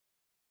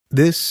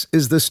This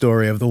is the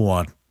story of the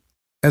one.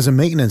 As a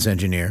maintenance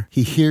engineer,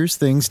 he hears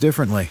things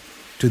differently.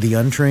 To the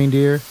untrained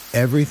ear,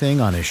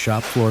 everything on his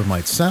shop floor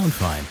might sound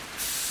fine,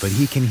 but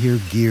he can hear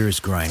gears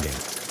grinding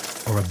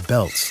or a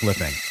belt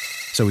slipping.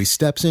 So he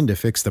steps in to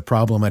fix the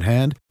problem at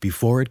hand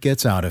before it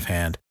gets out of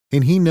hand.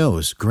 And he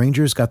knows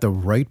Grainger's got the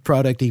right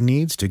product he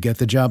needs to get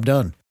the job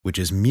done, which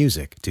is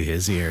music to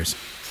his ears.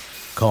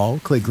 Call,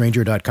 click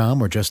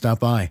Grainger.com, or just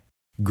stop by.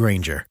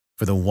 Grainger,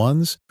 for the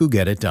ones who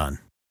get it done.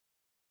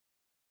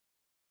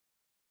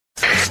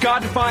 Ska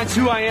defines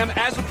who I am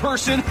as a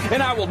person,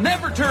 and I will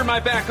never turn my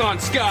back on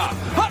ska.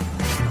 Huh!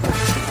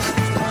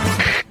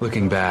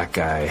 Looking back,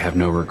 I have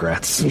no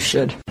regrets. You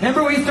should.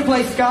 Remember we used to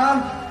play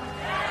ska?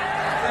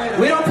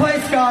 We don't play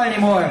ska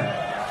anymore.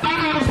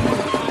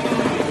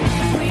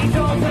 We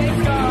don't play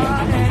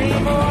ska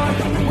anymore.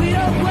 We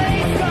don't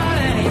play ska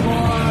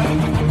anymore.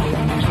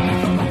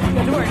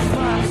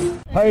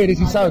 Hey,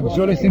 this is Suggs.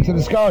 You're listening to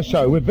The Ska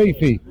Show with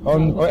Beefy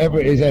on whatever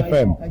it is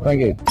FM.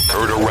 Thank you.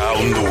 Heard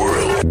around the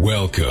world.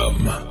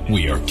 Welcome.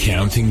 We are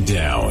counting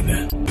down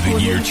the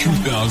year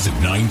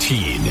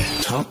 2019.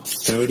 Top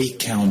 30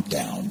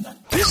 Countdown.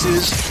 This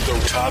is the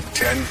Top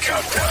 10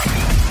 Countdown.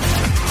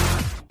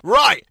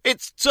 Right,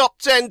 it's top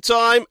 10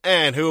 time,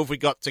 and who have we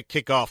got to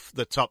kick off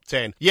the top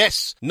 10?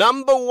 Yes,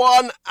 number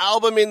one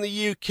album in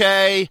the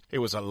UK. It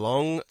was a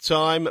long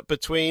time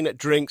between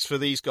drinks for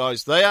these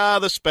guys. They are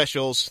the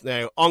Specials.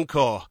 Now,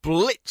 Encore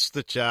blitzed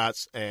the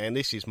charts, and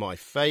this is my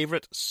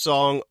favourite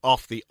song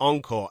off the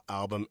Encore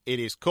album. It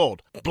is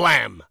called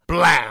Blam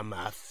Blam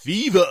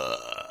Fever.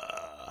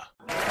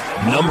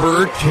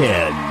 Number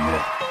 10.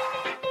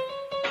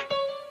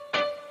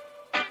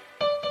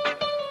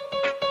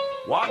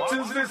 What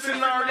is this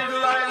in our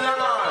little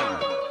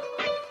island?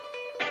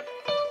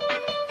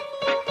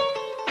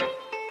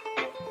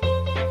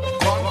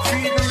 One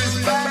fever is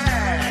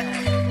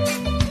back.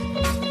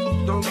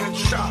 Don't get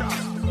shot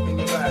in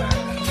the back.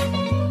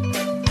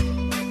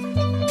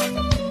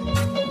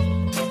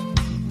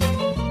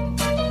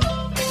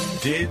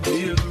 Did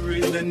you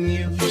read the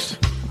news?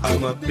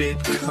 I'm a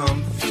bit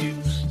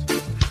confused.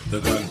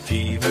 The gun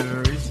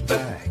fever is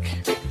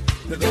back.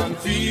 The gun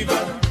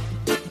fever.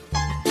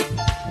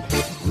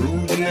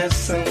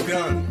 Rudeness and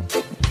gun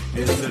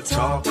is the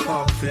talk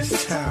of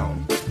this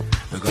town.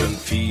 The gun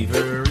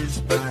fever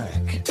is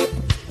back.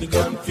 The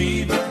gun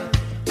fever.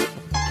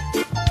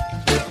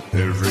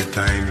 Every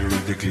time you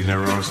read the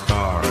Cleaner or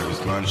Star,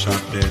 this man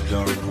shot dead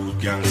on rude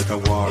gangster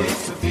war.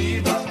 It's the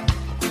fever.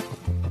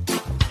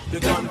 The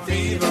gun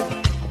fever.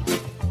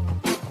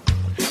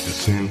 The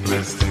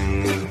simplest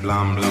thing is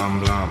blam blam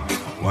blam.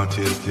 What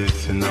is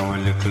this in our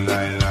little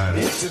island?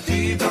 It's the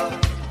fever.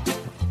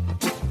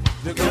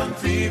 The gun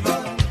fever.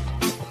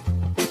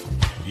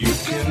 You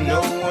can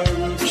know a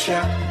rude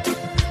chap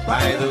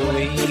by the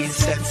way he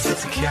sets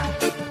his cap.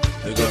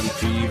 The gun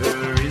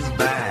fever is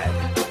bad.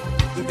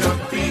 The gun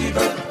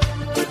fever.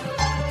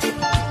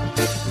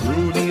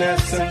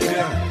 Rudeness and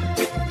gun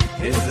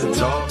is the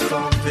talk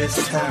of this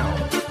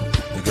town.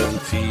 The gun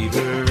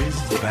fever is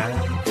bad.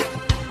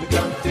 The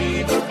gun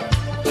fever.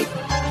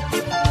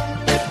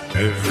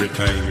 Every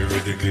time you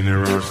read the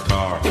Cleaner or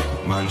Star,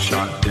 man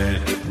shot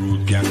dead,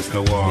 rude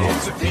gangster war.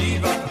 It's a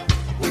fever.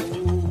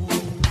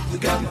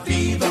 Gun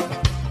fever.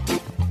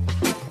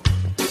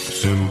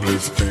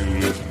 Simplest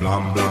thing is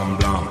blam blam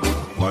blam.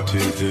 What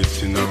is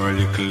this in our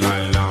little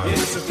island?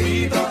 It's a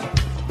fever.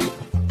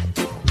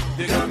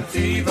 The gun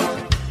fever.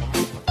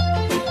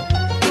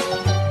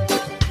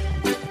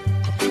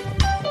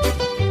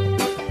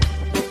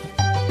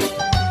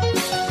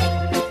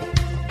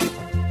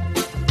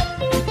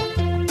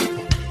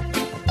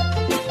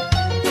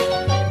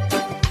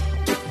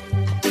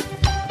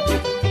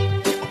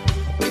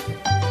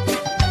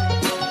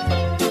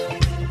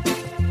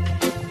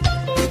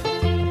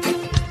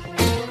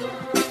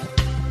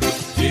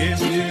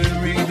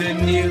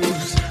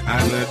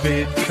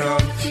 Bit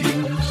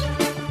confused.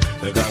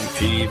 The gun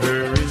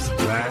fever is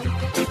black.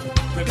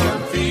 The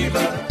gun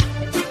fever.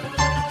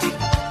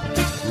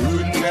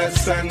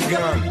 Rudeness and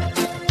gun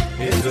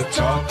is the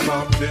talk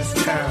of this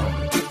town.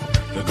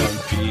 The gun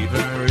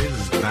fever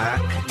is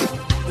back.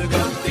 The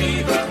gun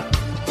fever.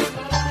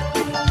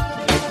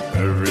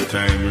 Every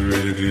time you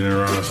read a Cleaner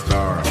or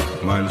Star,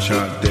 man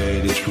shot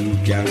dead, it's true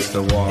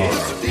gangster war.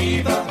 It's the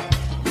fever.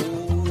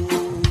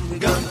 The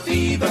gun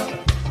fever.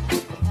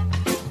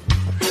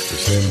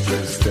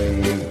 Simplest thing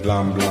is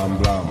blam blam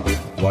blam.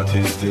 What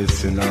is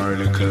this in our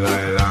little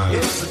island?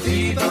 It's the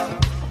fever.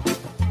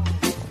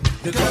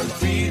 The gun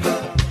fever.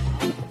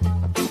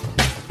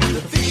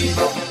 The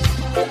fever.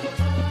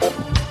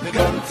 The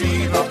gun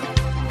fever.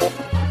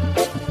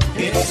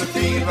 It's the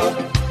fever.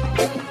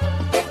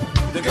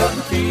 The gun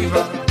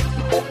fever.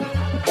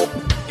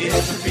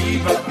 It's the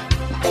fever.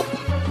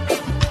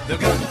 The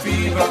gun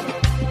fever.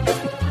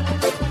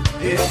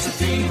 It's the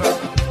fever.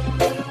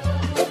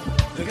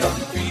 The gun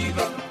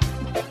fever.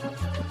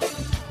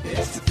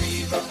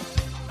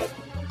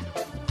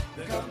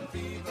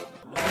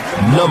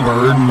 Number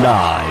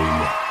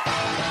 9.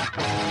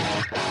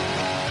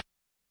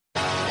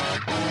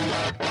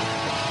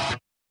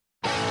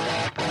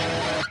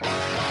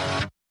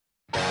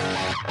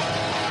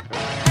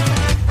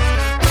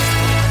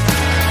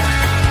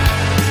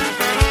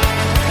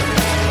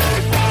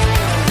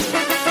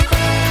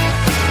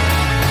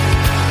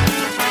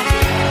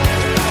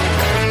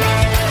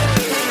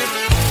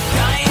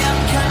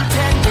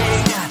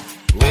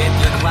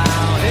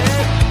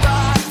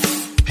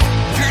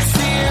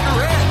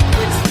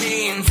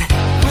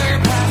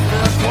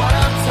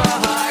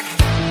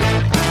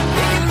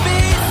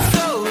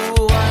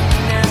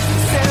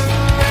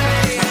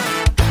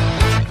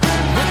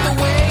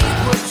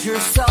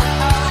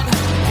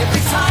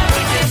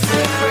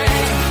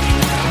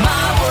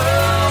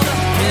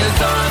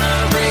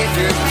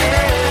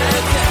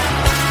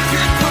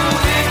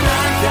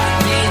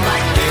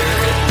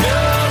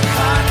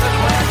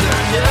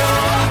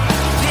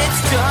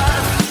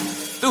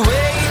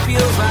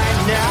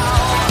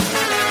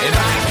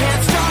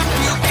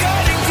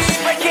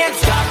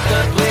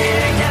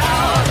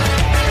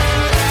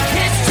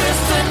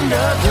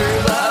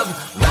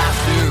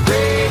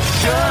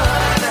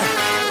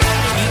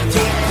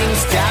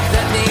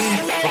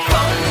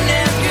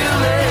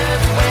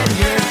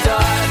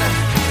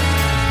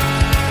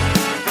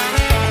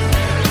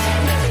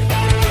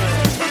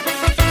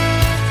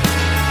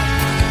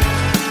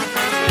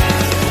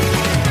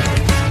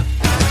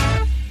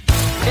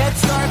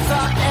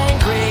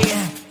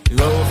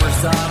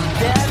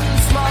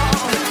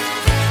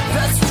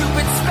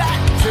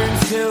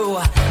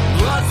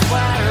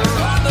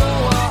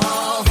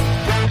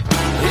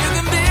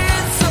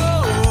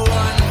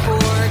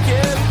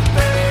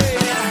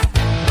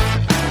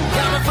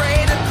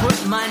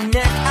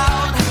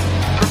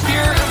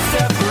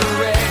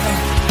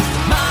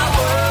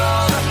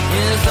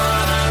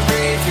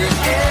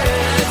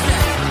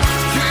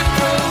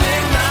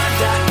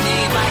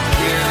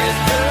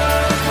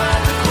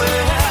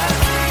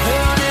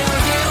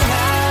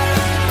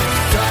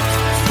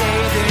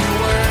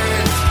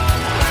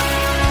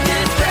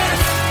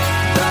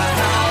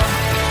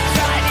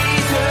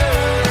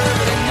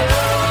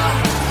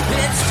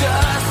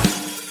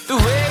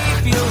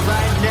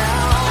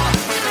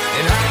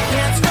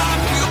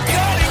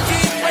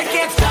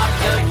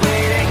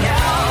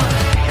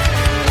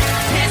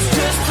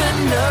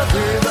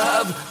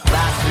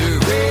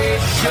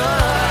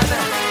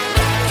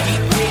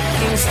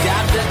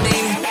 at me.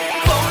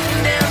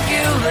 Phone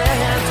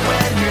ambulance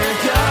when you're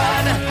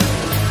done.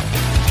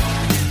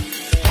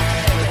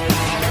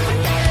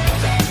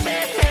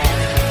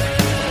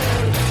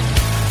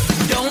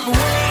 Don't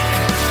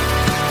wait,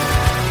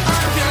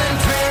 I'm feeling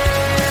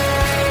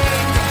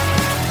drained.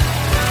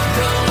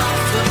 The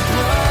loss of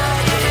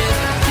blood is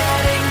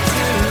getting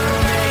to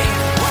me.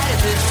 Why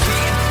does this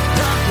seem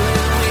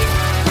completely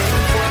ring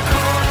for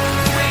cold,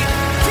 sweet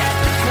death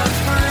that comes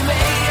for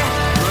me?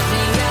 Put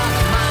me out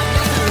of my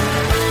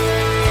misery.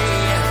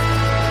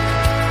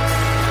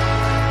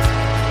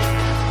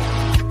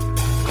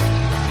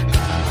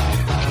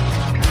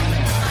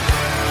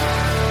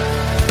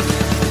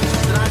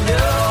 And I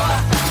know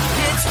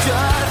it's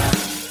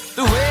just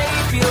the way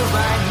you feel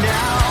right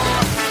now.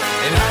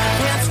 And I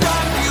can't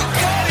stop you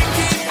cutting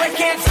deep. I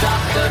can't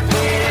stop the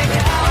bleeding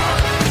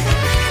out.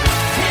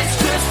 It's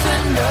just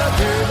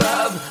another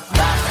love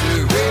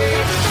laceration.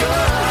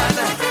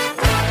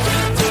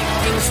 Keep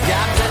taking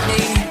stabs at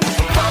me.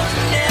 Phone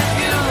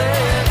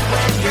ambulance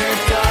when you're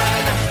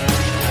done.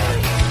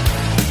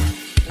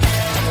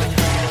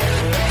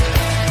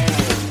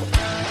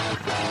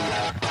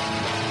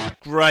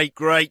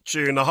 Great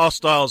tune. The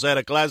Hostiles out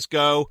of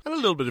Glasgow, and a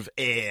little bit of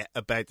air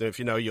about them if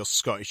you know your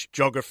Scottish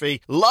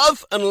geography.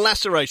 Love and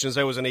Lacerations,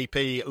 there was an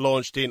EP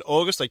launched in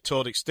August. They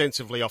toured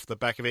extensively off the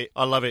back of it.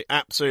 I love it.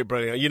 Absolutely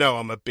brilliant. You know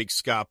I'm a big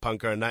ska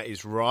punker, and that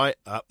is right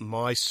up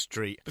my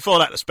street. Before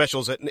that, the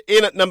specials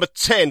in at number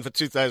 10 for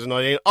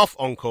 2019, off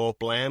Encore,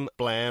 Blam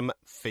Blam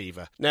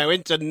Fever. Now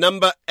into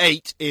number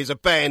 8 is a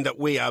band that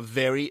we are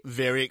very,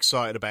 very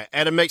excited about.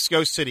 Out of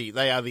Mexico City,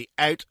 they are the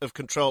Out of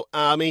Control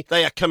Army.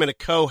 They are coming to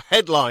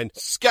co-headline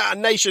Ska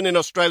Nation in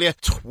Australia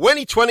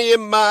 2020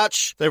 in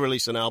March. They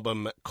released an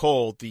album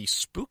called The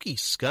Spooky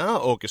Ska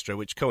Orchestra,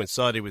 which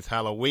coincided with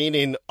Halloween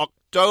in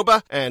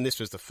October, and this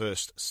was the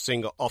first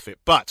single off it.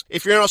 But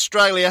if you're in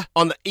Australia,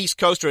 on the East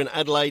Coast or in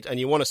Adelaide, and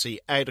you want to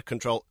see Out of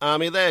Control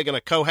Army, they're going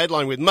to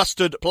co-headline with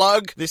Mustard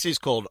Plug. This is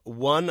called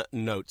One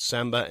Note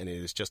Samba, and it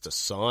is just a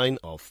sign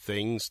of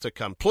things to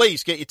come.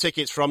 Please get your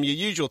tickets from your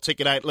usual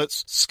ticket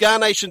outlets. Ska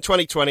Nation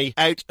 2020,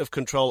 Out of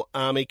Control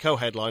Army,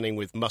 co-headlining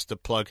with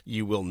Mustard Plug.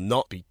 You will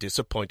not be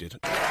disappointed.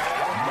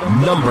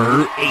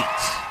 Number 8.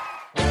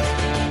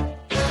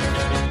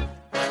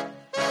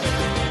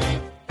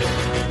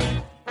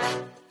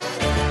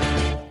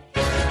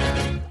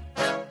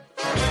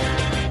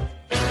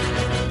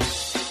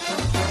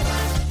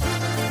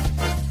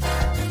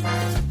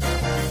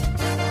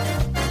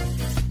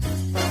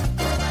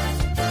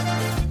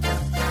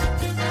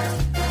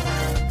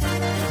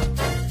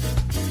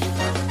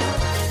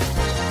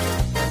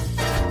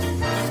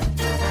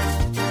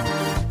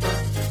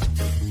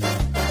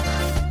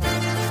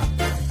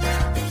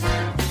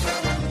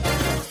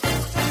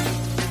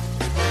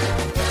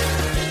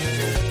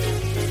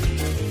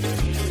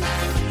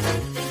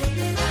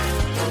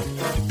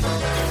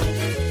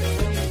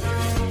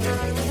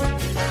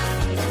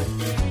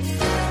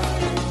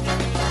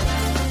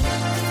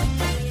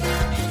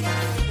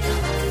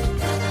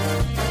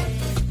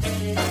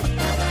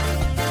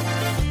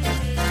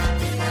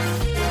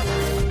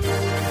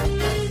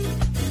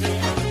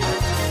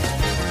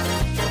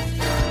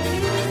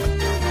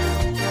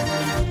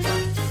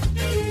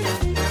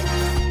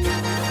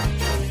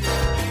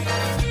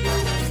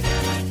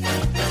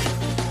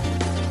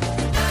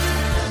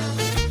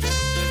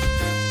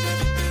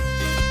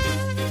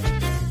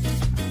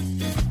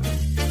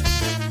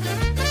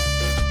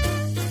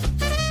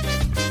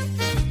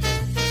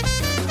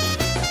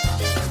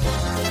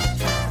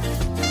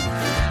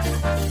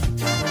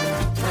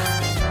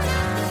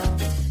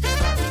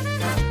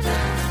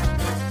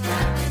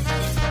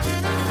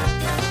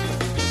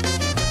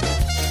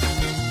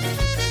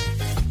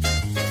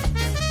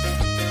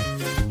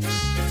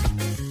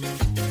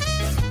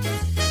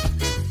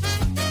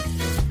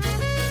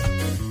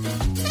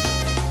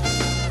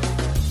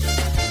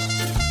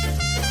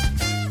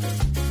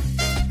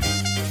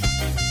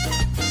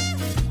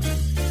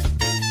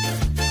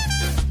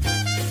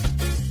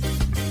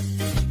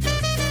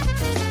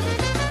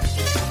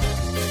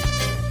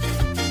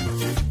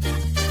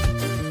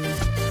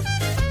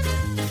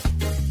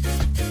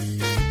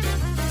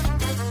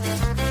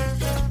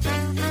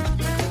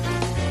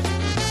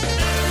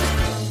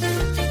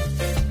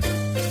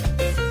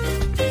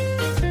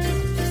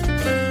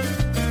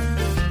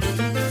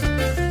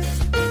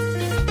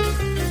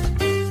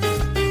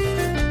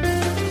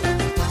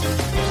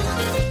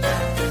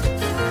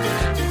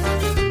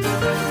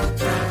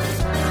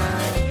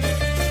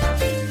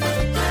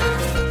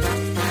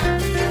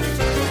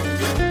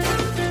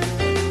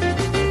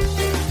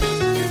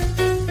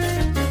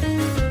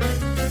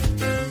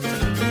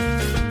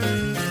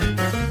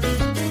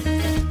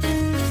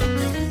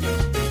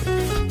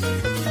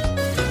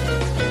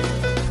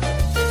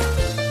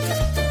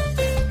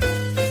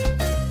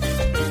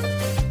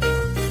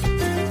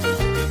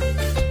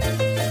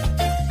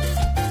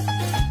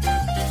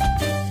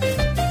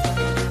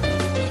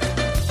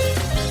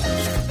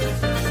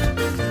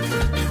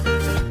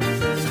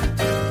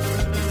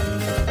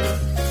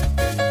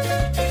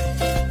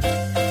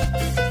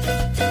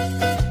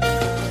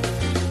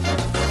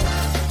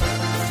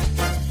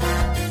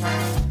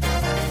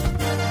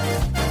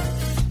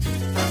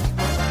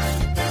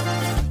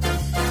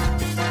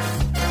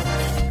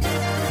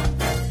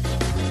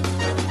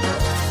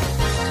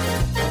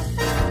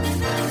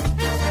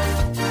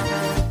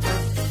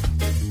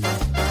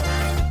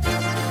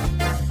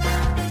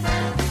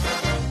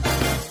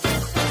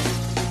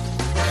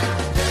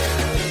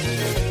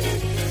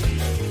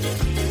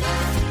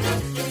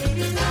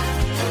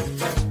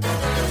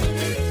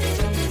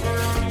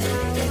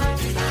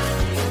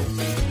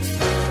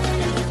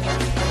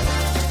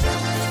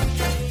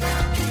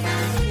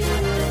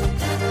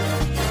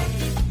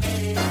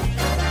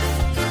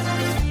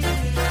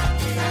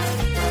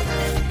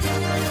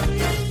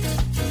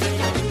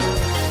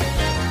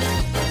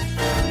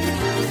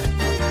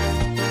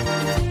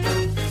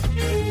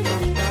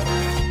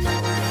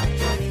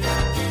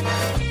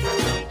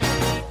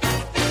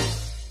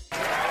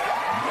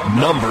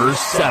 Number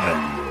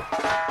 7.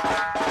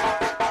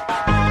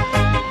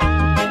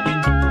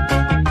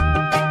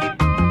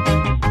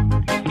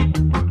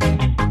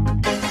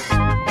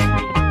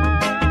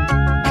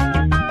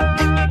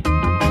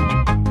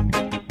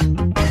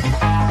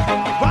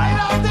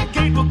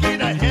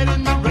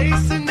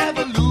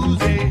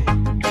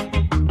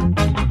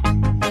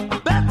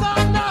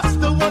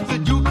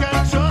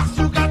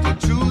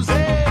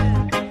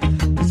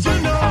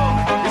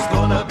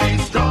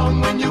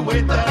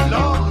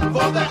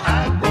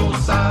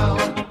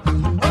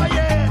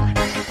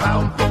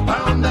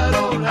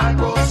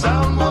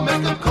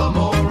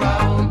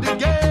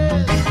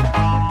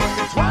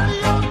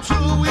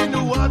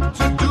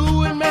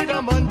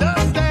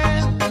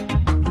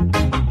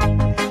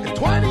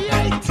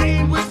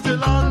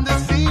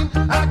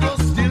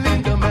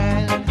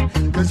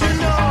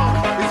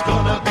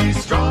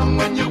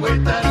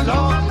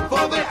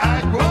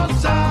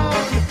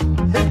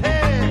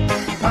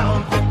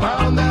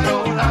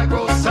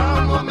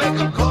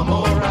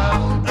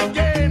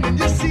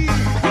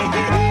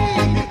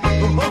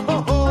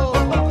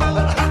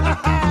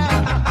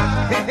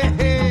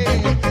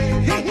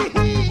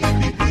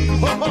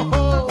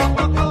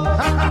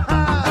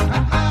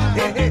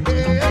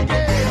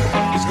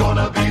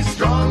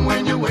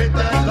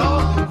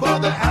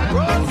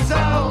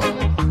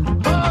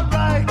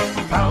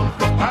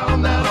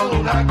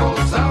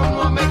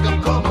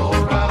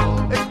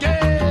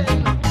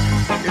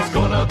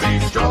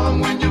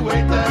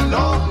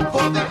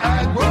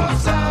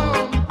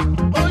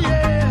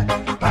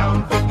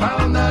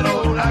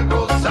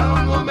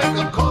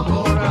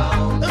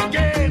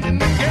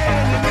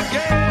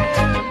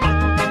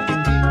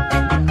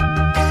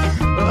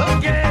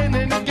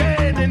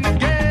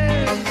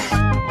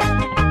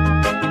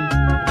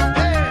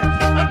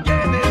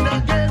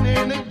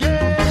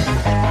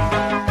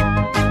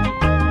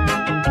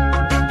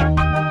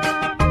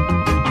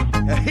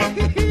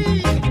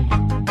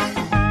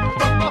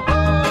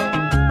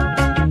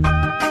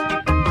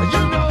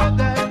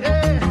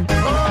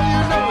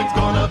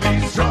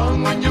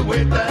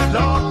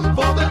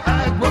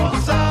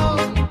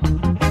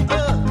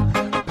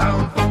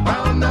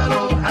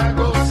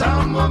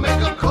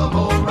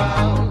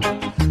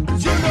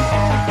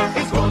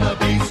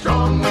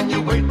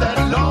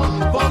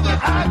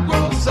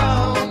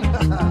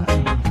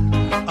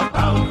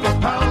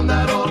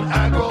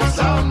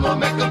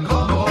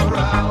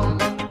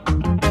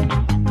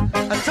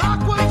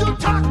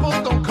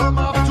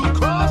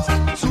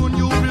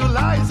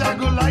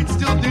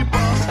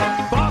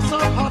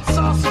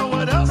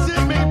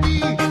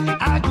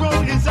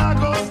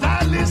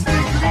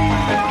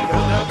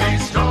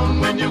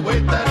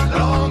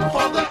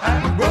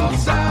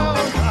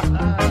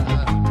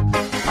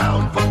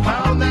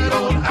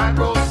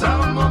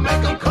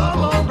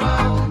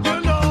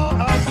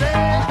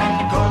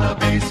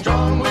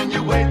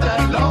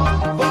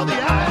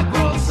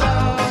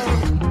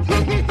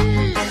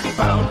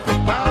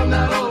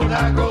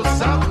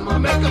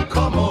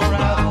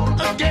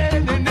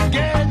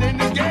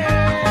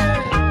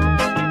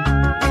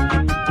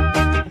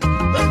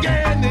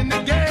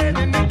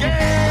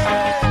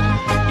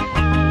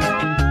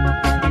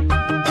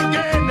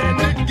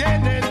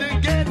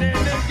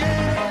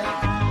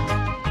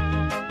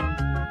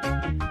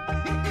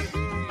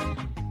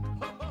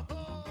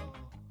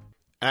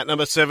 At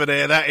number 7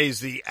 here, that is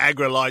the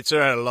Aggrolighter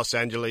out of Los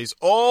Angeles.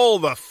 All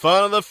the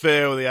fun of the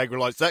fair with the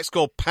Aggrolighter. That's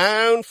called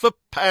Pound for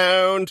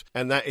Pound,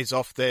 and that is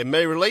off their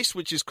May release,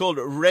 which is called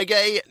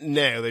Reggae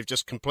Now. They've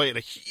just completed a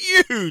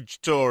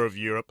huge tour of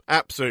Europe.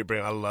 Absolutely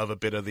brilliant. I love a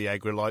bit of the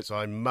Aggrolighter,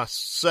 I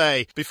must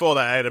say. Before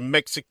that, out of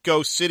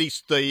Mexico City,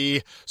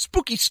 the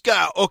Spooky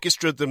Ska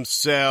Orchestra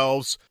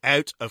themselves,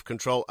 Out of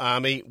Control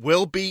Army,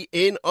 will be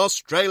in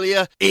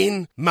Australia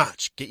in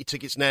March. Get your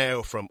tickets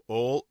now from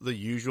all the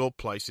usual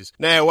places.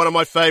 Now, one of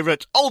my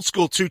favourite old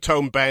school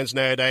two-tone bands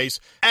nowadays,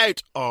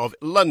 out of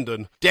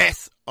London,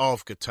 Death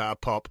of Guitar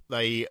Pop.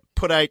 They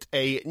put out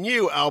a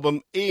new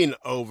album in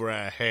Over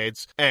Our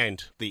Heads,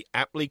 and the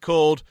aptly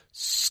called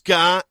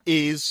Ska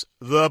is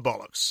the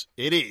Bollocks.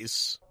 It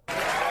is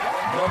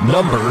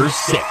number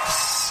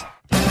 6.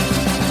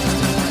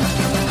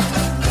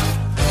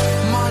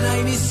 My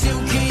name is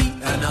Silky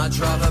and I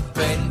drive a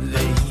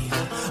Bentley.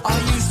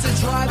 I used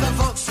to drive a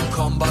Vauxhall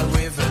Combo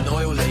with an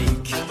oil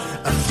leak,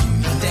 a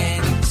few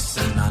dents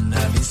and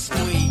unnerving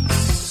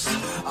squeaks.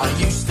 I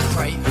used to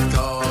pray to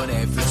God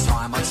every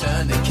time I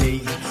turned the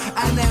key,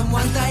 and then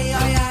one day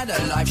I had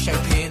a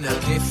life-shaping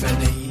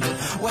epiphany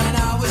when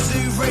I was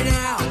hoovering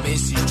out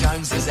Mrs.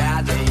 Jones's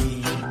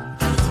Audi.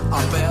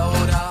 I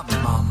belled up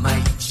my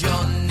mate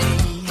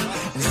Johnny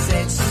and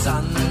said,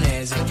 son,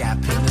 there's a gap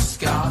in the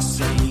Ska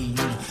scene.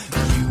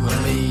 You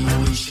and me,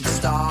 we should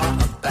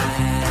start a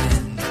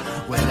band.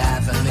 We'll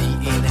have a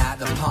meeting at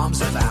the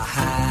palms of our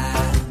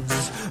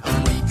hands,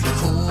 and we could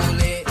call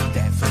it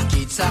Death of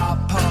Guitar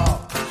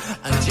Pop,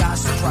 and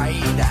just pray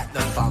that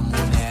the fun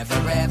will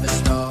never ever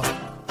stop.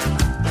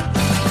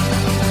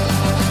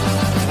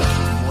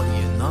 What do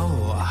you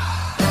know?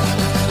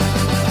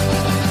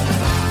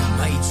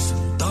 Made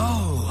some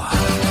dough.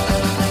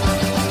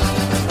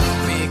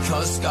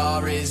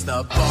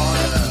 the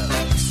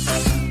bollocks.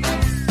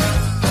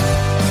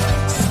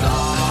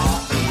 Scar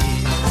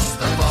is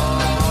the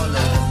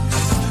bollocks.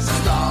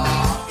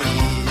 Scar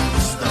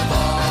is the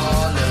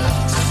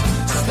bollocks.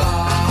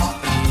 Scar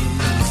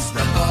is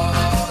the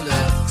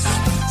bollocks.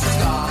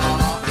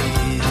 Scar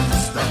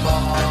is the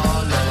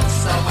bollocks.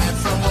 I went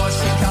from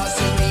washing cars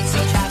to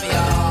eating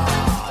caviar.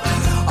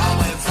 I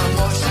went from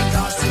washing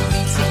cars to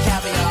eating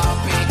caviar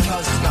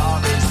because Scar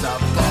is the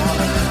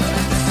bollocks.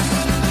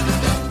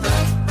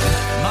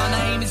 My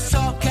name is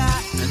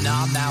Sockcat and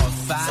I'm now a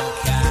fat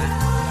cat.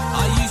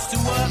 I used to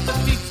work for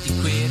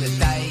 50 quid a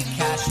day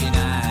cash in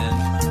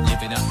hand.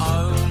 Living at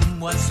home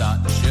was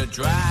such a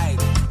drag.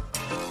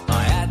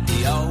 I had the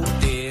old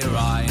deer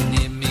iron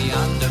in me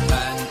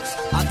underpants.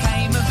 I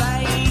came of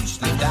age,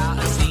 lived out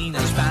a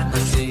teenage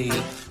fantasy.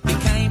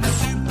 Became a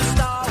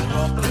superstar,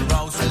 rock and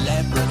roll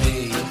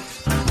celebrity.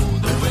 All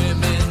the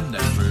women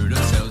that threw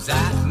themselves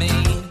at me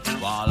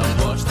while I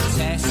watched the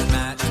test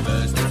match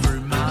Thursday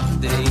through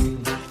Monday.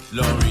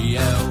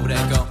 L'Oreal,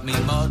 they got me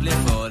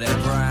modelling for their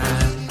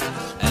brand.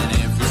 And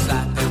every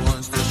slacker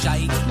wants to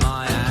shake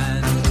my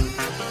hand.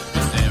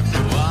 'Cause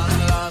everyone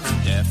loves a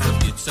deaf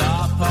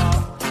guitar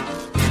pop.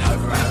 In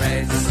over our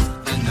heads,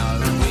 you know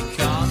we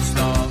can't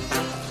stop.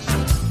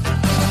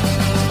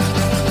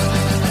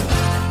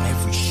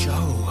 Every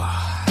show,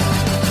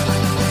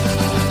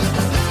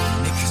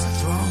 knickers are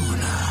thrown.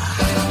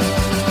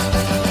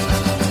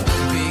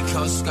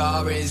 Because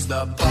Scar is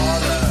the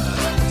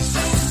bollocks.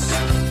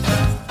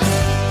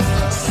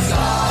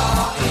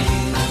 Scar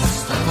is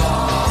the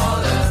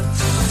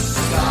bollocks.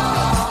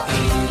 Scar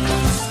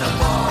is the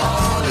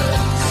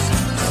bollocks.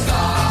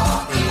 Scar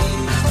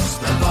is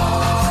the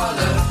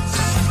bollocks.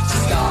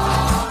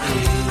 Scar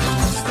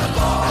is the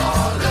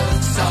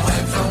bollocks. I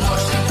went from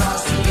washing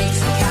cars to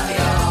eating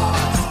caviar.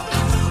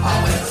 I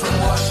went from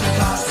washing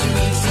cars to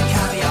eating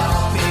caviar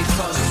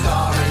because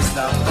Scar is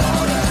the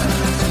bollocks.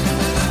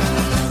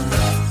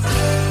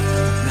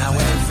 Now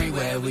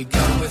everywhere we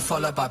go we're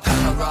followed by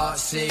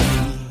paparazzi.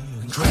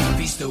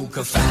 Creepy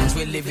stalker fans,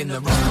 we're living the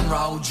rock and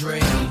roll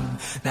dream.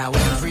 Now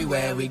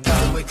everywhere we go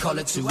we're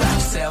collared to our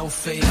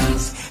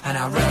selfies. And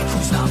our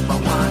record's number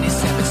one in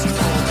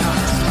 74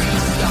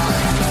 countries. Scar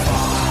in the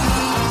fire.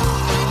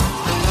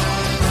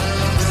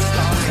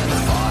 Scar in the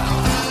fire.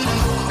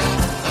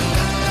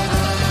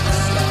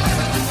 Scar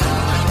in the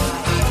fire.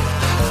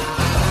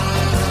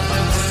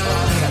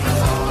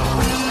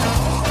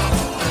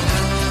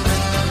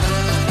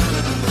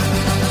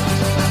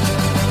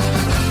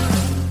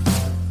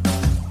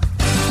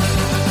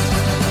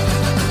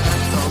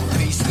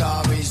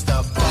 Scar is the bollocks. Scar is the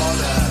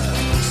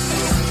bollocks.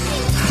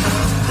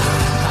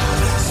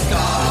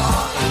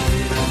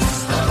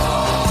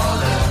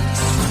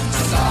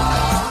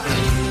 Scar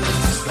is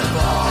the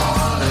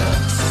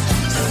bollocks.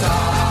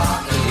 Scar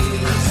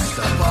is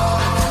the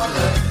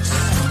bollocks.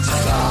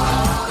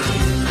 Scar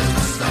is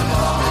the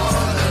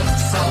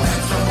bollocks. I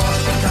went from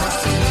washing cars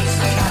to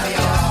eating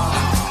caviar.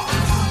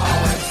 I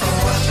went from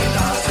washing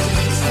cars to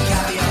eating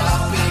caviar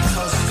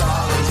because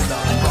Scar is the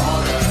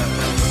bollocks.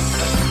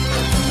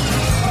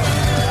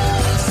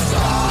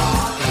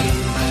 Scar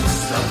is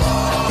the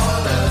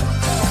bollocks.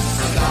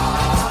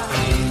 Scar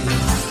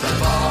is the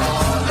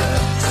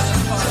bollocks.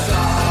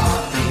 Scar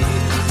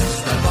is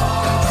the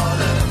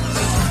bollocks.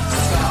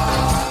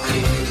 Scar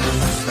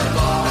is the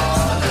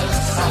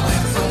bollocks. I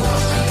went from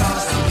washing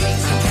cars to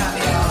eating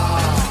caviar.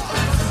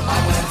 I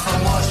went from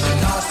washing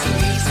cars to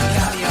eating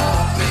caviar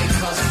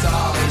because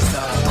Scar is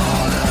the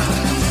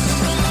bollocks.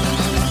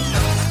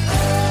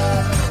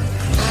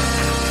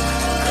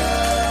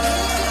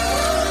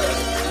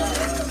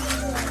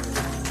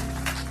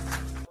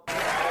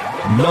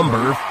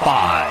 Number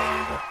 5.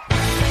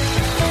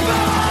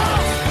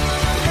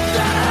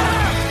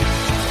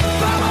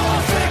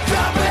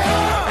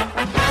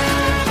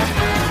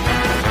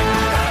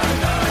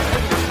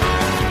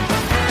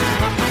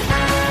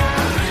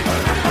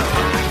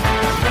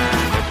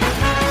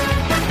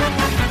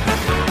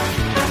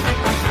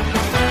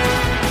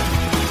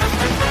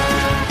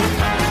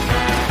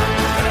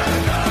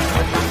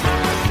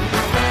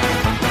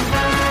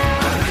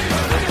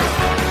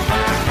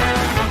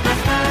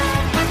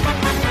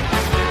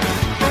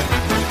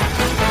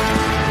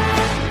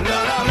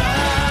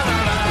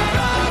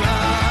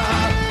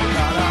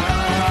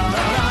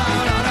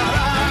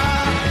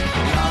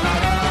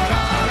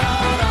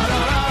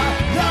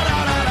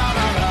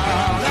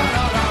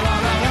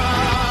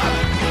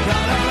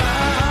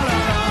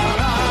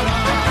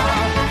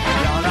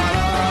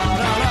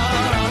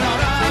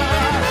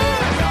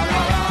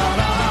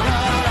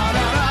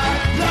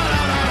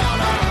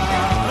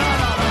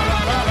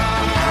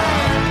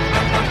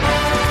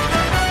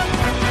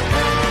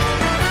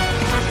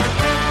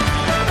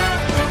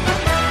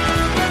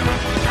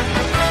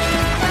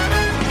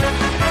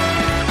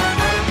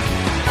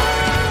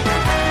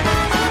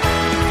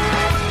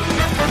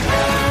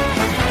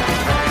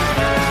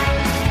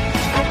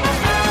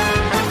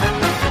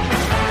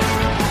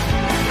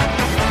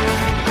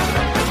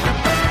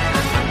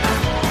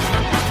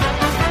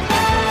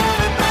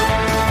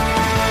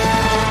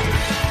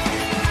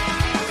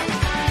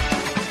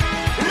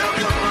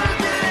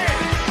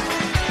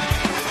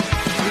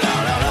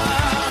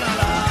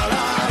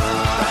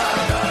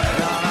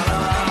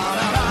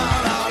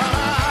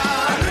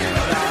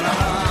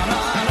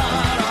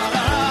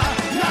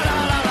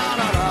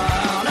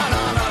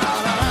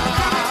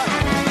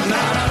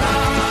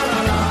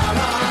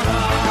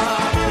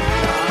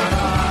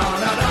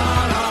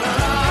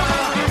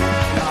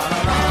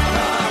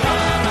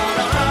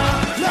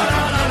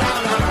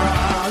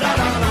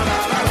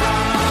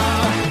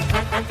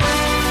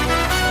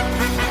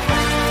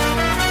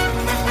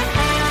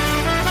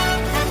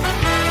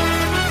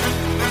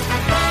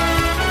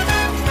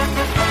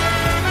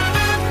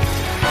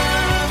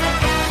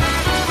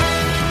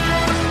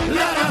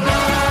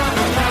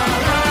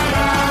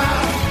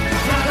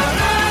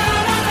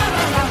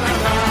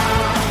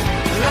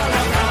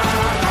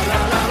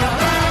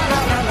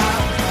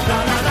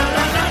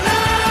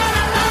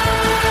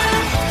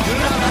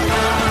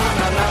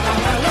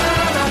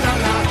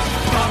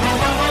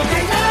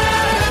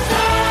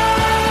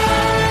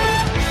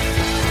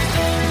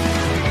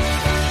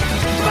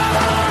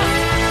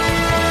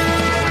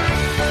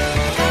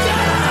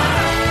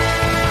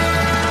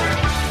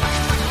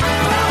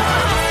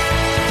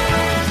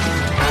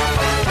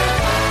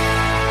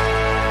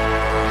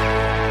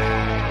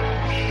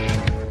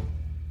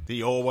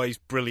 the always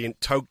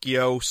brilliant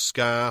Tokyo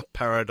Ska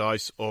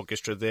Paradise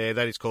Orchestra there.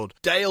 That is called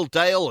Dale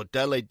Dale or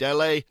Dele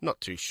Dele, not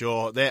too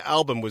sure. Their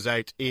album was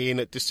out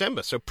in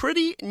December, so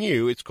pretty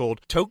new. It's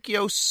called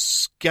Tokyo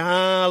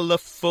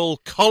Scalaful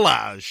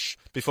Collage.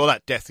 Before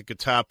that, Death of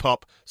Guitar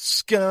Pop,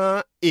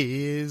 Ska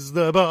is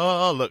the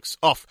Bollocks,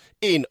 off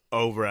in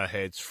Over Our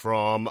Heads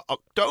from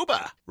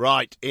October.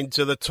 Right,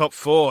 into the top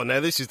 4. Now,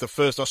 this is the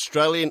first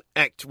Australian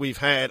act we've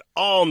had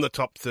on the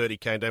top 30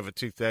 countdown for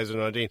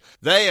 2019.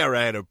 They are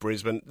out of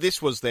Brisbane.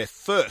 This was their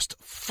first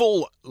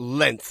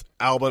full-length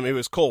album. It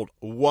was called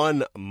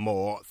One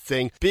More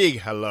Thing.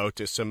 Big hello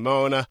to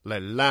Simona,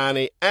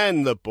 Leilani,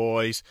 and the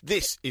boys.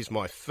 This is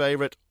my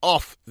favourite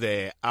off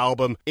their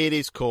album. It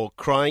is called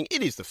Crying.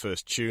 It is the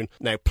first tune.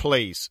 Now,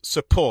 please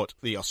support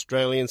the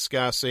Australian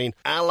ska scene.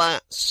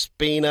 Alla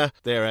Spina,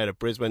 they're out of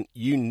Brisbane.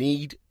 You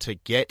need to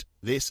get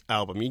this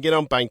album. You can get it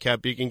on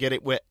Bandcamp. You can get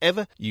it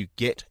wherever you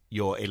get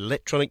your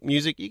electronic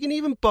music. You can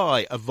even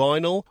buy a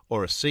vinyl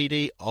or a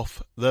CD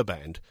off the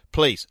band.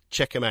 Please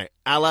check them out.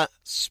 Alla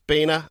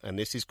Spina, and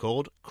this is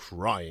called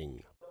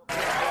Crying.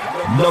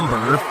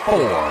 Number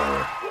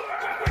 4.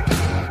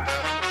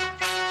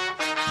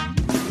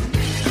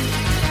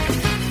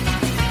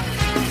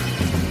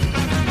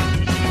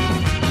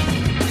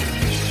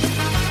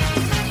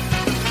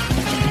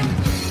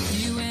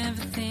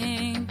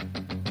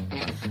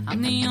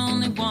 I'm the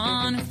only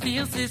one who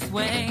feels this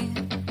way.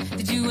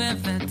 Did you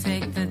ever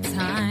take the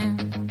time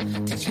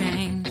to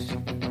change?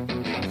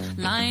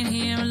 Lying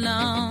here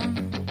alone,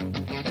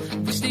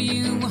 wish that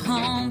you were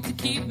home to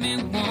keep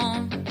me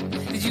warm.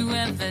 Did you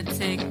ever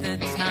take the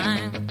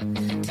time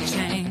to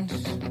change?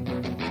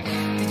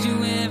 Did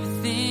you ever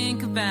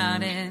think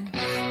about it?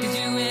 Did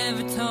you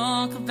ever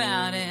talk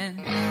about it?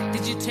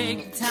 Did you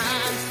take the time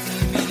to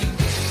see me?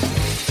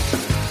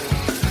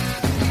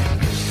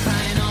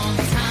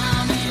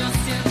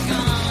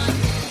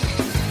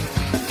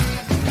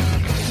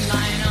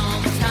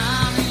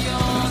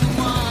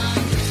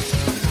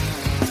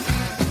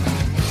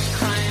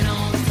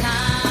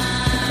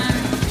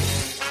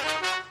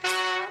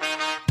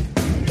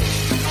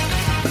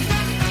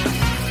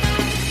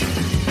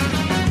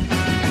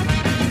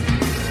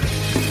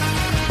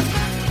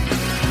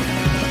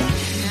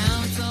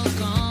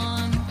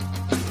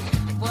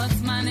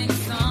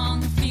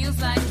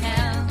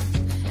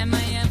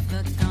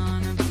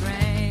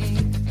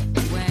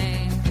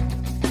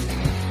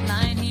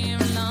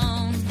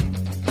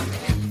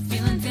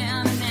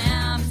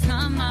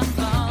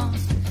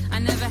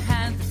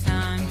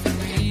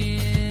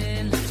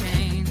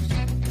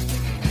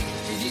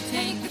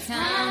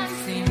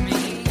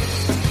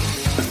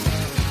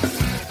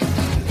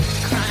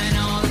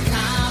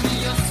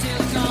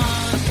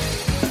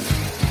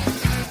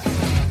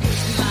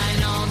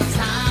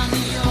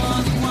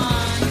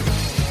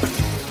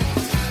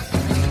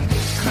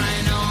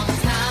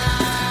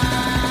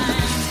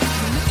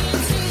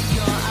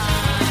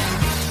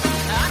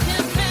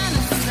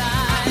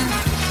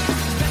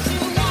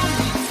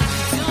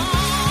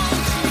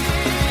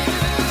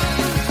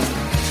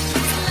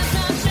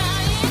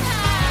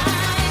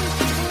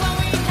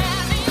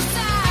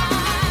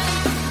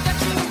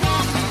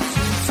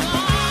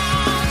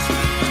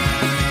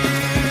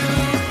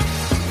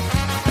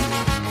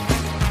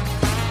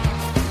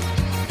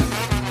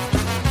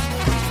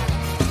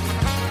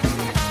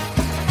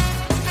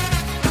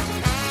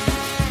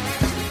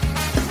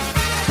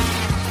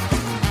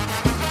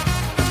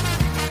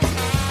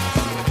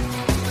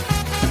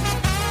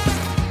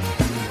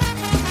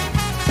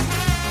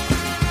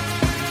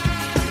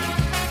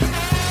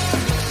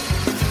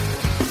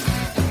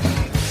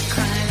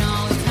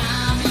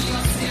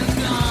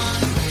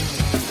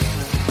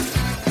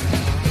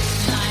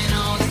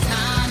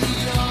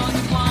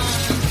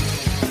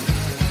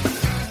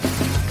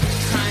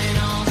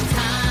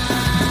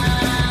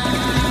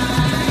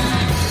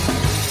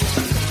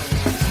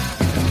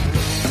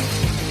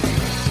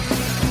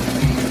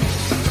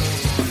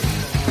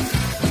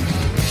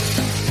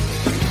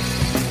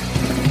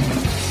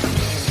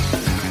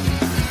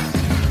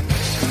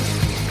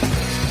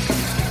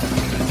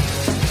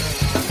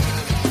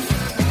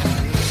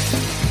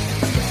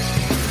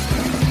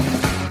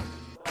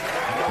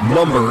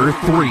 Number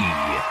 3.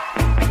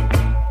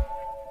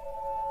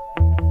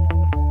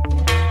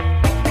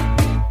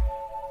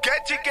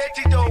 Get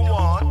you don't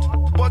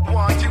want, but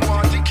want you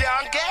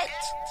can't get.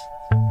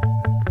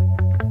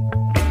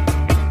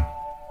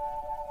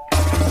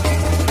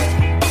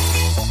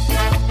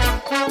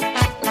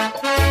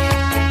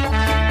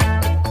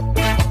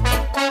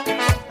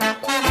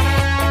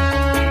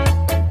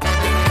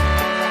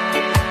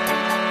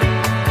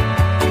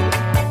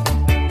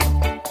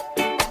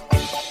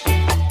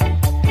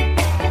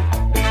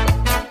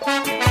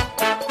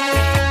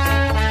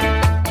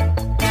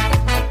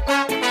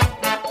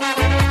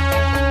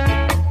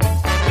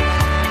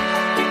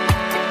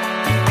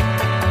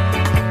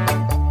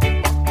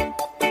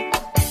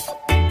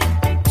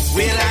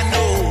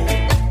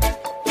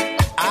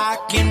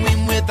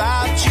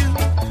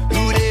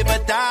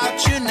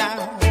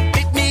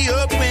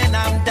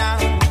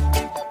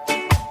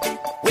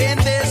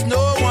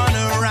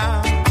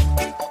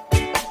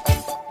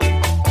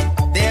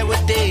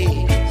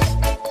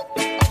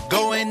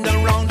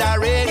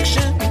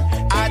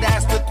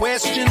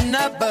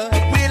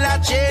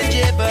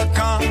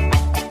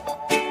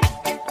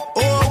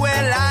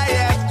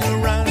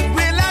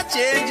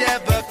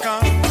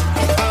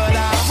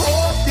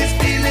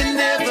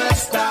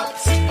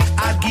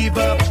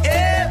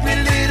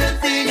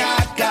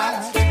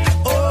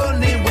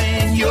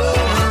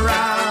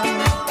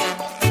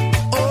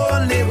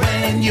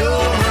 when you're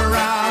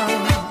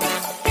around.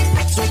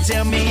 So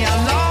tell me, how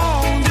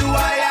long do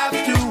I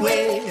have to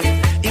wait?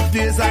 It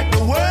feels like the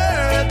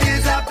world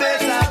is a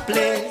better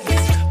place.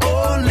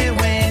 Only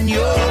when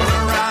you're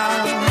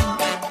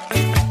around.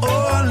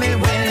 Only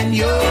when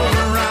you're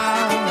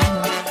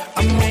around.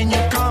 And when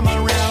you come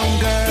around,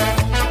 girl.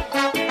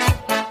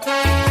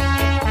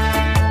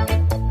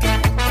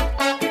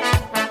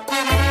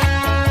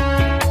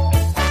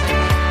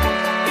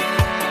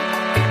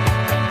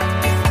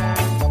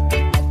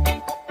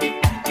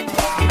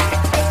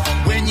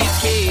 When you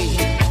came,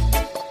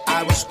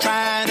 I was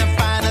trying to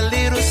find a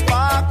little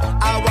spark.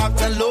 I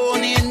walked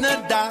alone in the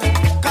dark,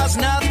 'cause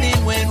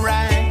nothing went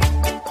right.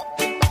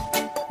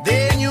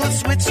 Then you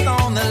switched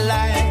on the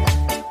light.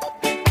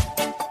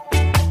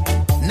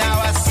 Now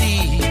I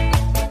see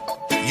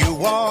you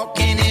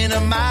walking into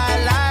my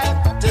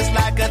life, just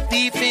like a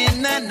thief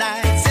in the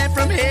night, sent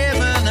from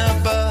heaven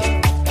above.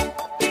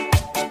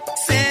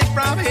 Sent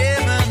from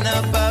heaven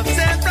above.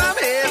 Sent from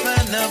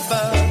heaven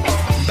above.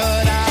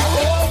 But I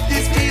hope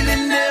this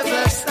feeling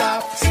never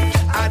stops.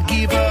 I'd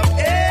give up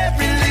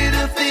every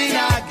little thing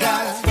I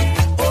got.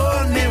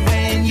 Only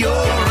when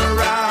you're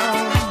around.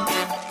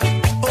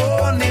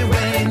 Only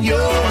when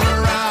you're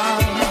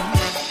around.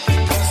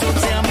 So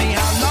tell me,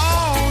 how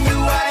long do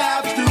I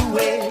have to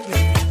wait?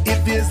 It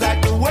feels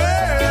like the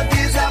world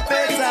is a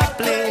better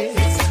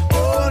place.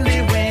 Only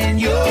when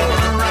you're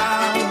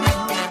around.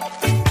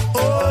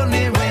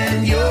 Only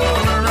when you're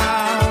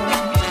around.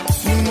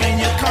 When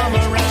you come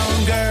around,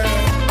 girl.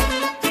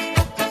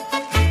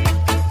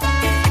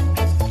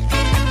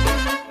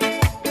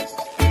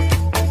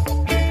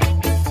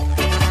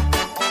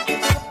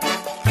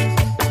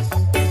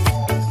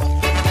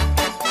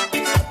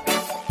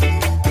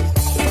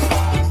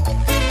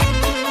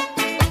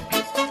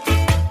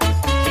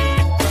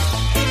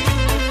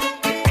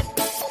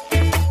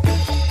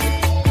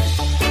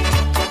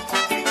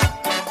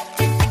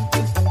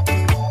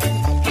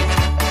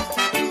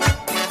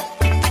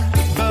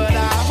 But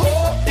I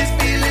hope this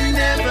feeling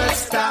never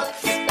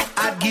stops.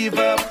 I'd give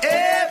up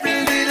every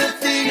little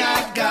thing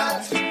I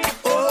got.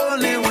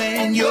 Only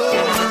when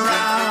you're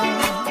around.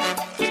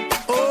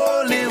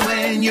 Only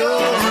when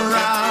you're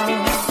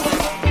around.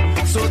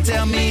 So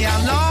tell me, how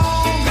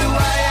long do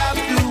I have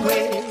to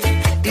wait?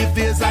 It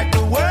feels like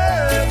the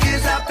world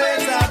is a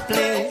better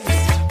place.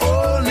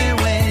 Only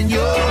when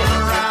you're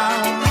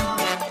around.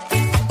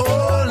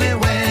 Only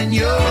when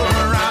you're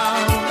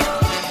around.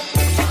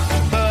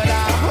 But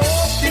I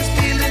hope this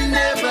feeling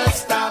never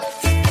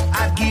stops.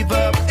 I'd give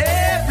up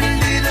every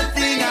little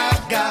thing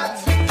I've got.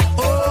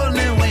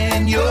 Only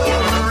when you're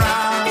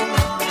around.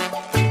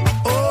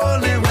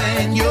 Only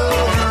when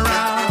you're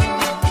around.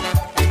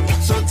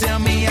 So tell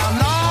me, how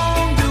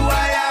long do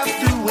I have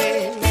to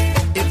wait?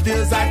 It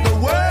feels like the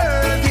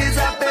world is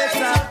a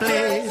better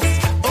place.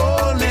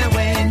 Only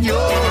when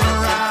you're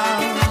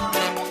around.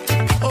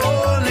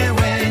 Only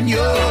when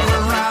you're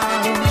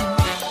around.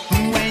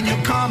 When you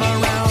come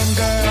around,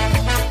 girl.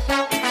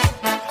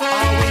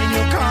 Oh, when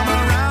you come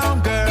around,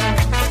 girl.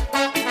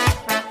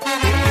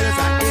 It feels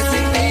like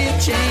everything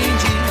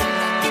changes.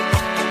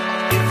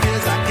 It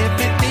feels like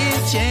everything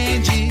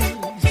changes.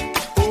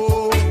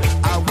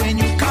 Oh, when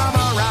you come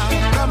around,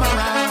 come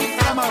around,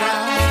 come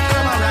around,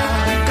 come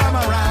around, come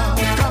around,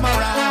 come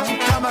around,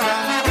 come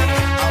around.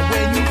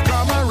 When you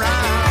come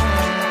around.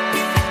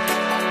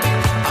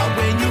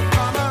 When you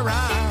come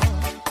around.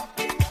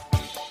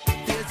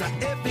 Feels like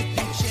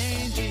everything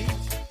changes.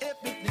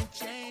 Everything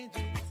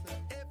changes.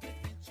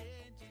 Everything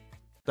changes.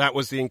 That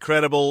was the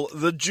incredible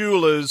The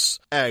Jewelers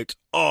out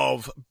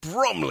of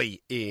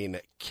Bromley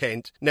in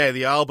Kent. Now,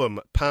 the album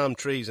Palm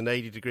Trees and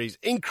 80 Degrees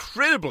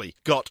incredibly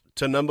got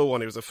to number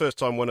one. It was the first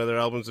time one of their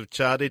albums have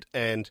charted,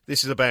 and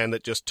this is a band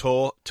that just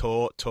tour,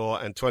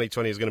 and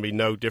 2020 is going to be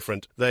no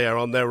different. They are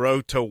on their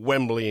road to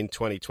Wembley in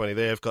 2020.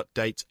 They have got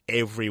dates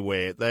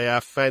everywhere. They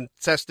are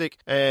fantastic,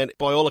 and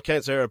by all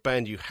accounts, they're a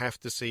band you have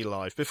to see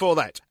live. Before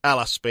that,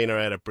 Alice Spina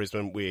out of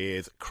Brisbane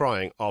with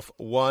Crying Off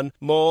One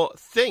More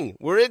Thing.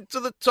 We're into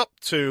the top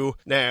two.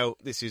 Now,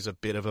 this is a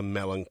bit of a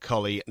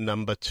melancholy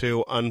number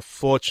two,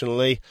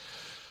 unfortunately.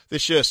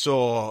 This year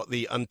saw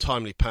the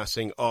untimely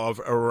passing of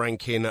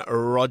Rankin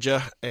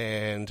Roger,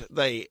 and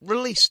they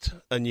released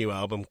a new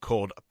album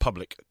called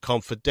Public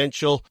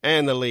Confidential,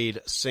 and the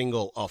lead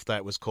single off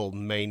that was called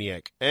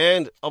Maniac.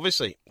 And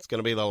obviously, it's going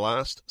to be the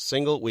last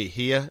single we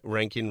hear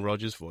Rankin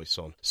Roger's voice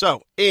on.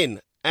 So,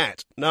 in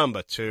at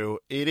number two,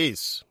 it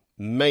is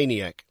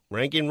Maniac,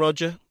 Rankin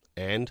Roger,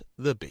 and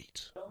The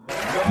Beat.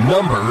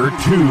 Number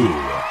two.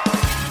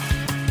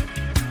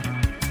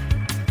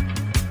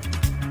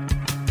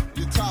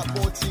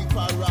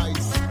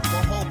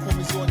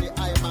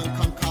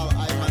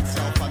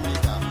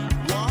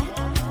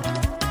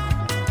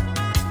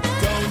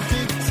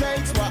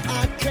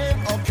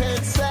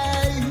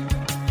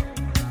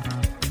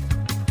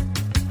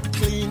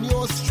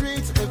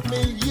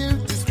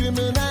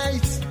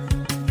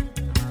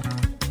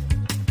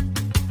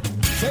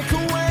 Take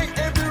away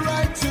every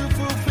right to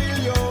fulfill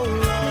your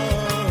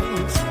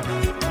wrongs.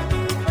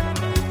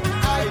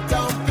 I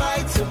don't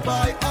like to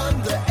buy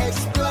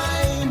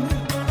under-explain.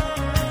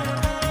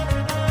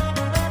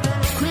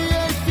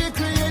 Create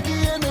the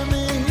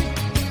enemy.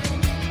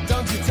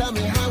 Don't you tell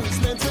me how it's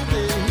meant to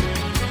be.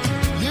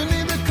 You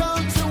need to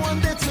come to one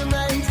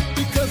detonate,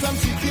 because I'm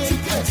ticking.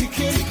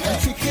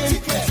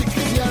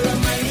 You're a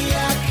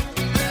maniac.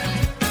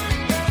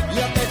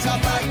 You better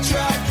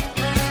backtrack,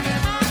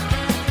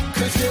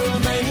 'cause you're a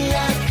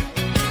maniac.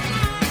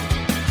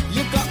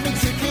 You got me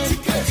ticking.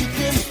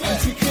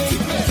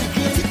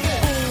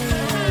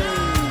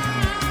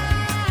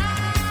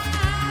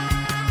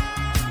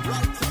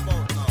 Right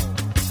about now.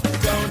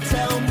 Don't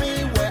tell me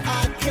where I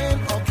can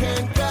or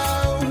can't go.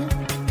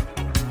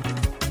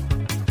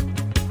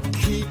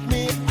 Keep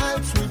me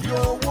out with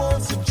your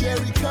walls of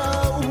Jericho.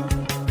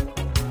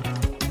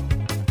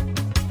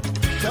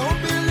 Don't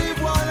believe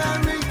what I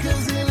read,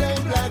 'cause it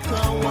ain't black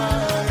or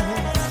white.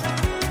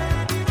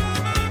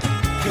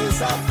 'Cause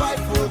I fight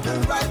for the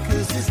right,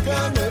 'cause it's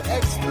gonna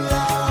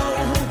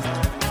explode.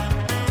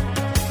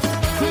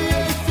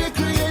 Create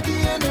the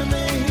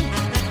enemy.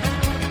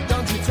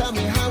 Don't you tell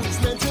me how it's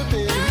meant to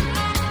be.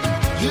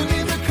 You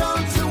need to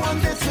come to one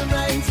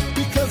detonate,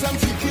 because I'm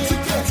ticking.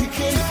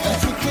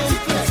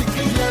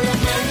 You're a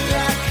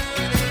maniac.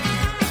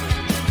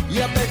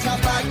 You better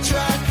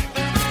backtrack,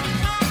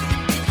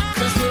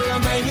 'cause you're a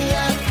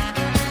maniac.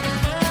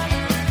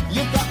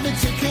 You got me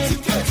ticking.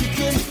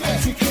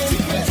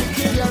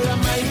 You're a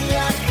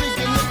maniac,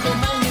 freaking little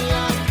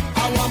maniac. I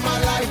want my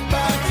life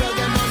back, tell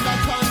them under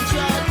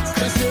contract.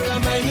 'Cause you're a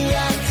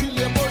maniac, till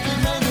your body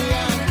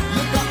maniac.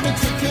 You got me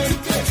ticking.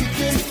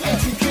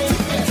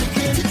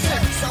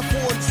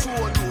 Support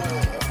sword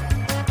war.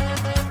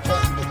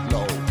 On the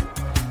blow.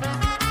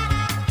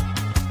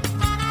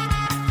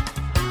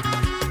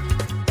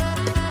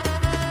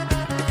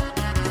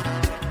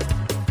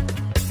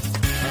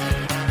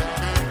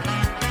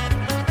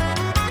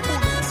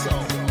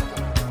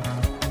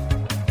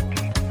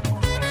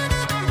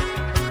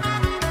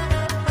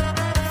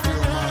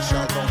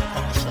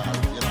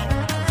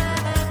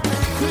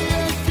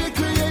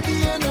 Create the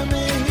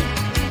enemy.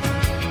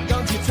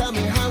 Don't you tell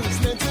me how it's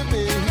meant to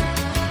be.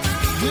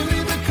 You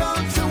need to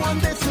come to one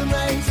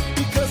detonate,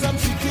 because I'm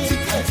ticking.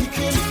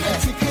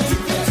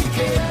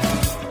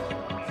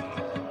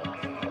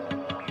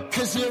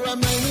 'Cause you're a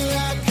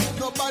maniac.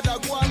 Nobody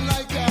go on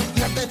like that.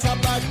 You better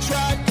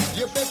backtrack.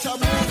 You better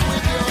move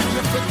with you.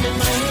 You freaking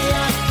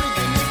maniac,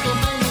 freaking little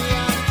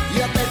maniac.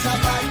 You better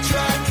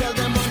backtrack. Tell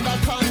them under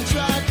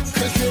contract.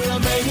 'Cause you're a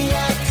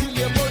maniac, till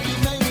your body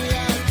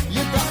maniac.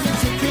 You got me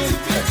ticking.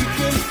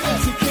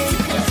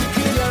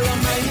 You're a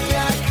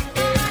maniac.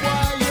 Hey,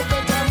 boy, you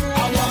better move.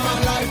 I want my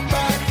life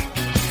back.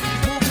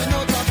 Moving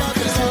out of bed.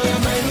 'Cause you're a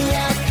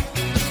maniac.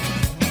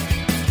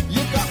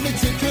 You got me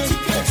ticking.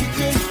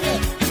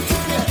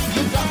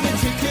 You got me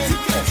ticking.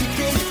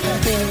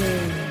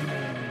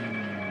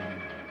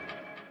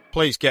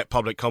 Please get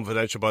Public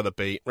Confidential by the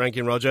beat.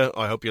 Ranking Roger,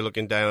 I hope you're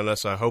looking down on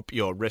us. I hope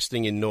you're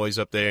resting in noise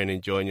up there and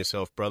enjoying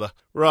yourself, brother.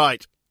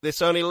 Right,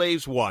 this only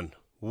leaves one.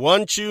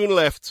 One tune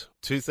left.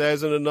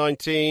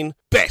 2019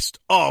 Best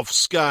of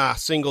Ska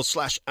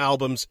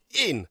single/albums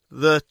in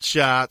the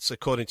charts,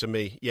 according to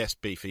me. Yes,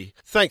 Beefy.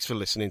 Thanks for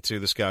listening to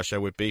The Ska Show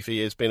with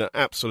Beefy. It's been an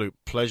absolute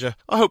pleasure.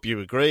 I hope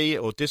you agree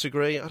or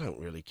disagree. I don't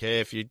really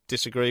care if you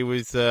disagree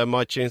with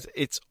my tunes.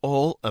 It's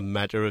all a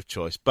matter of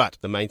choice. But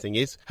the main thing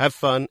is, have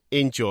fun,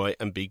 enjoy,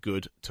 and be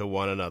good to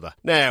one another.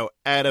 Now,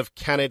 out of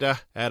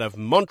Canada, out of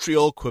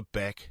Montreal,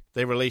 Quebec,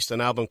 they released an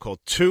album called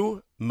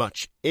Too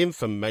Much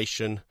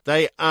Information.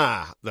 They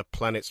are the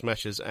Planet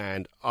Smashers,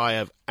 and I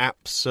have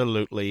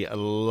absolutely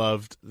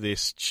loved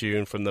this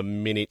tune from the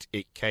minute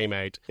it came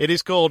out. It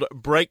is called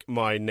Break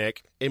My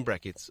Neck, in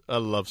brackets, a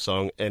love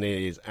song, and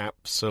it is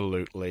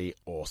absolutely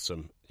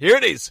awesome. Here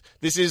it is.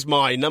 This is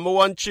my number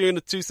one tune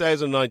of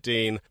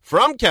 2019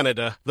 from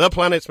Canada, the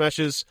Planet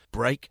Smashers,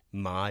 Break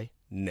My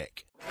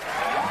Neck.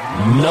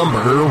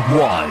 Number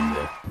 1.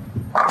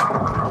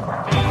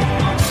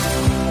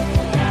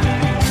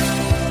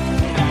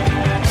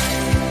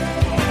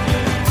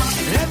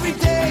 Every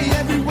day,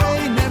 every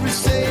way, never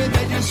say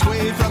that you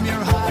sway from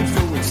your heart,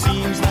 for it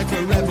seems like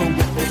forever.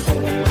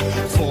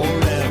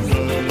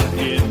 Forever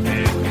it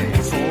may be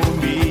for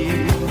me.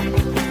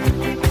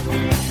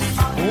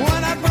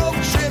 When I broke,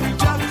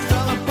 tripped up,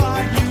 fell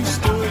apart, you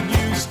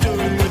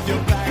stood with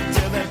your back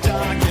to the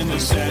dark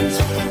innocence.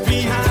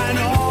 Behind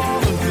all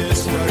of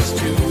this rush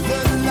to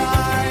the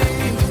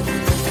light.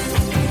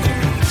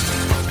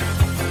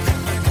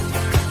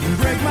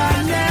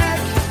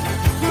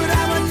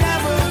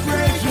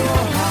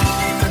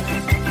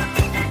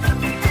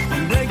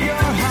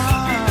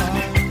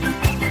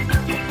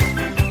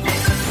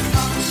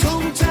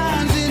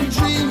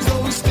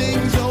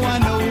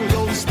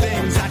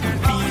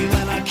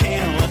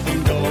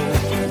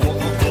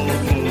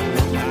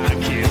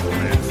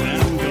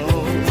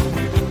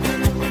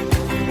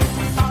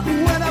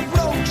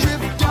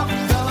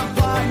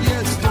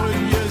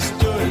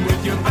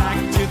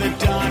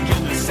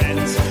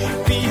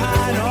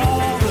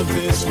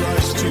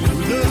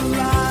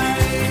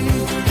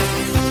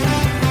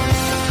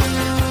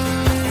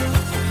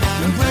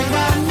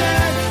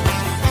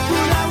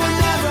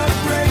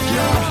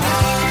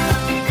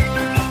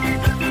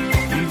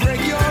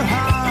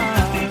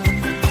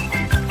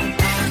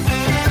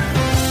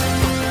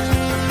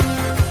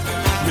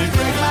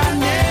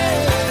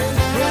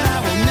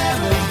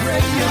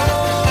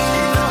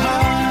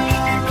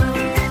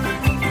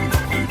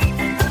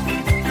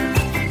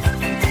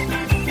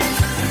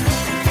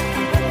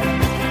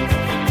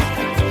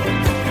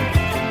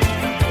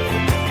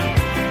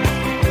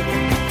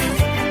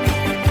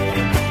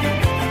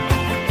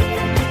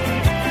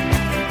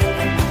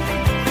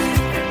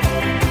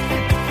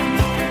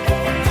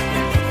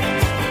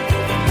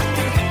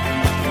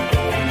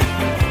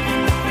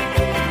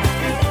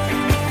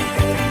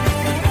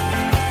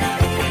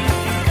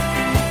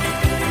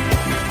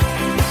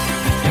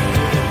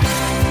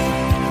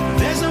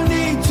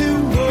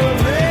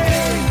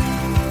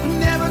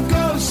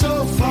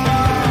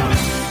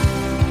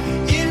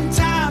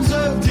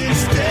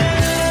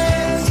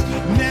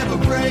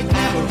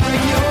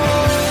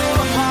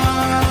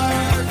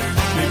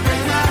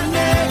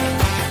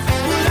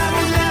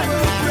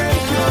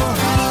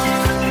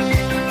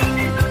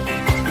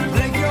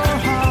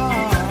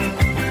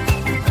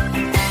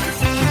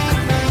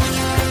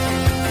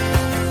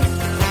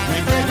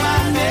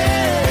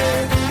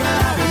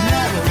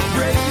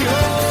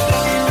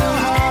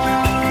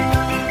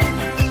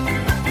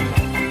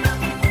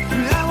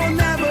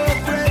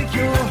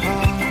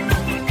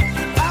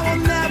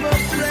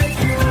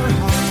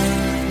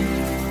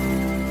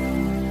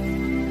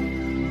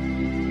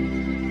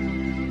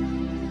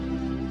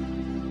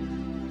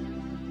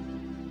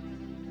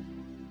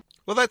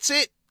 Well, that's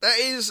it. That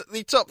is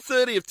the top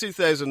 30 of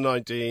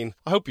 2019.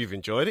 I hope you've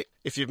enjoyed it.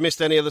 If you've missed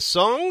any of the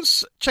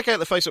songs, check out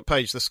the Facebook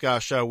page, The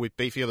Ska Show with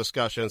Beefy or The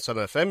Ska Show on Sun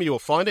FM. You will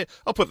find it.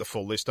 I'll put the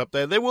full list up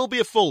there. There will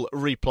be a full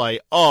replay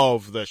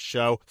of the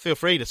show. Feel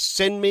free to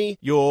send me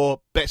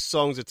your best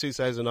songs of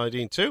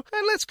 2019 too,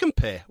 and let's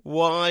compare.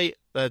 Why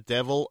the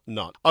devil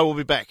not? I will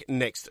be back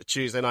next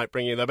Tuesday night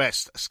bringing you the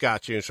best ska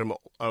tunes from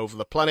all over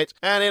the planet.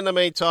 And in the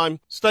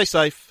meantime, stay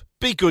safe.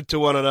 Be good to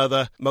one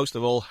another. Most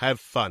of all, have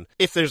fun.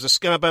 If there's a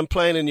ska band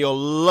playing in your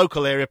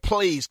local area,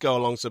 please go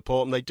along and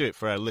support them. They do it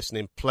for our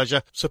listening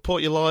pleasure.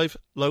 Support your live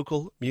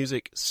local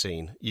music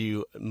scene.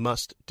 You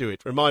must do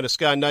it. Reminder,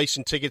 Ska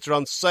Nation tickets are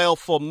on sale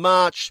for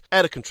March.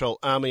 Out of Control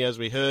Army, as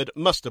we heard.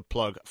 Mustard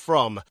Plug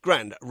from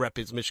Grand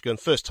Rapids, Michigan.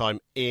 First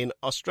time in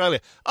Australia.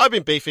 I've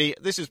been Beefy.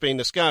 This has been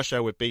The Ska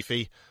Show with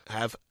Beefy.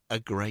 Have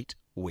a great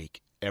week,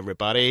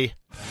 everybody.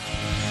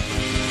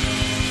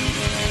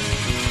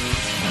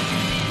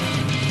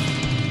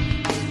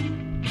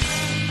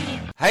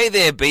 Hey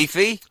there,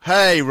 Beefy.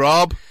 Hey,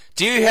 Rob.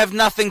 Do you have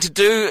nothing to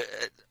do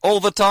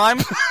all the time?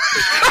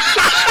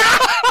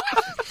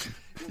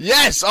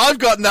 Yes, I've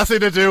got nothing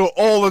to do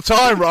all the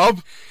time,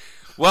 Rob.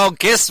 Well,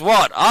 guess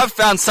what? I've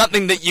found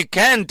something that you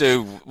can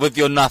do with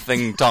your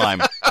nothing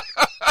time.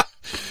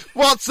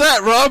 What's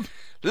that, Rob?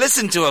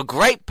 Listen to a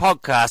great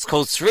podcast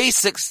called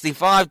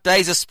 365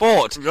 Days of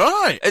Sport.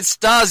 Right. It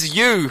stars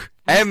you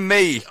and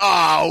me.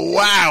 Oh,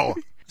 wow.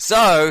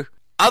 So,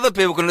 other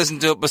people can listen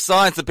to it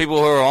besides the people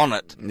who are on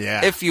it.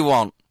 Yeah. If you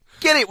want.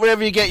 Get it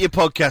wherever you get your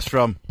podcast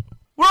from.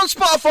 We're on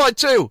Spotify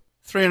too.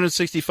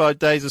 365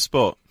 Days of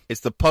Sport. It's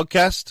the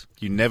podcast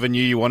you never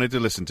knew you wanted to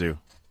listen to.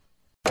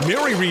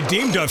 Mary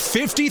redeemed a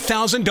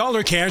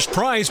 $50,000 cash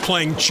prize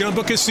playing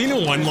Chumba Casino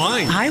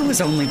online. I was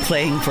only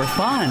playing for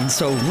fun,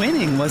 so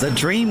winning was a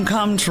dream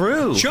come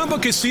true. Chumba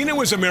Casino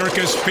is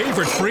America's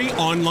favorite free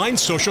online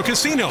social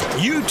casino.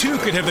 You too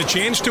could have the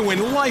chance to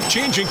win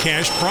life-changing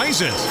cash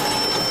prizes.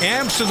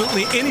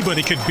 Absolutely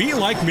anybody could be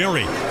like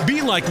Mary.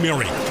 Be like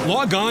Mary.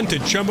 Log on to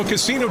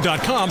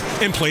ChumbaCasino.com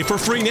and play for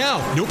free now.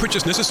 No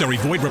purchase necessary.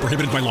 Void where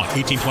prohibited by law.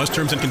 18 plus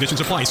terms and conditions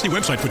apply. See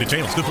website for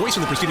details. The voice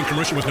of the preceding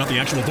commercial was not the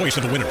actual voice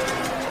of the winner.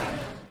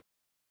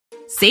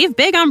 Save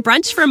big on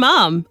brunch for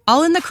mom,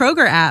 all in the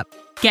Kroger app.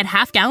 Get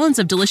half gallons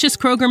of delicious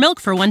Kroger milk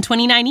for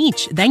 $1.29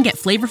 each. Then get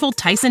flavorful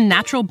Tyson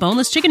natural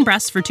boneless chicken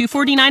breasts for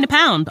 $2.49 a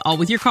pound, all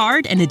with your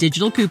card and a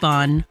digital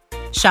coupon.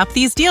 Shop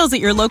these deals at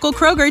your local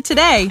Kroger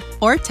today,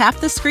 or tap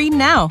the screen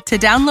now to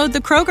download the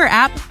Kroger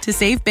app to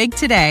save big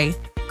today.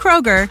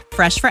 Kroger,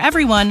 fresh for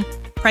everyone.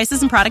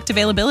 Prices and product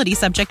availability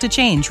subject to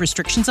change.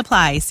 Restrictions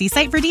apply. See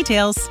site for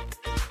details.